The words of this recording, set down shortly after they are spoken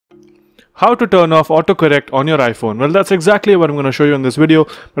how to turn off autocorrect on your iPhone. Well, that's exactly what I'm going to show you in this video.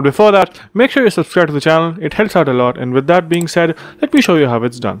 But before that, make sure you subscribe to the channel. It helps out a lot. And with that being said, let me show you how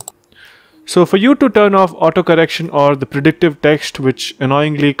it's done. So for you to turn off autocorrection or the predictive text which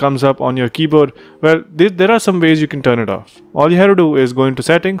annoyingly comes up on your keyboard, well, there are some ways you can turn it off. All you have to do is go into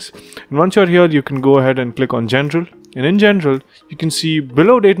settings, and once you're here, you can go ahead and click on general. And in general, you can see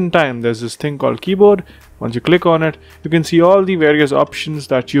below date and time, there's this thing called keyboard. Once you click on it, you can see all the various options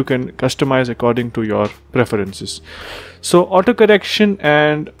that you can customize according to your preferences. So autocorrection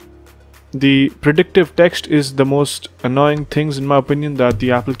and the predictive text is the most annoying things in my opinion that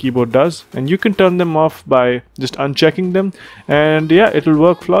the Apple keyboard does, and you can turn them off by just unchecking them, and yeah, it will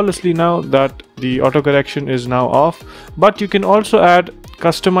work flawlessly now that the autocorrection is now off. But you can also add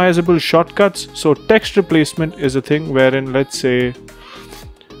customizable shortcuts. So text replacement is a thing wherein, let's say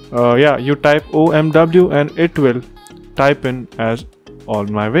you type OMW and it will type in as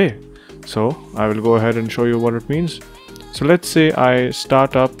on my way. So I will go ahead and show you what it means. So let's say I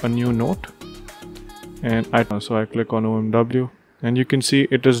start up a new note, and I click on OMW, and you can see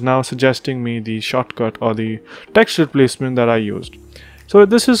it is now suggesting me the shortcut or the text replacement that I used. So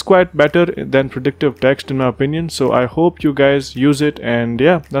this is quite better than predictive text in my opinion. So I hope you guys use it, and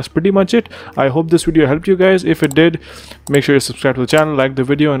yeah, that's pretty much it. I hope this video helped you guys. If it did, make sure you subscribe to the channel, like the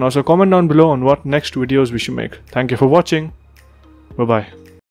video, and also comment down below on what next videos we should make. Thank you for watching. Bye bye.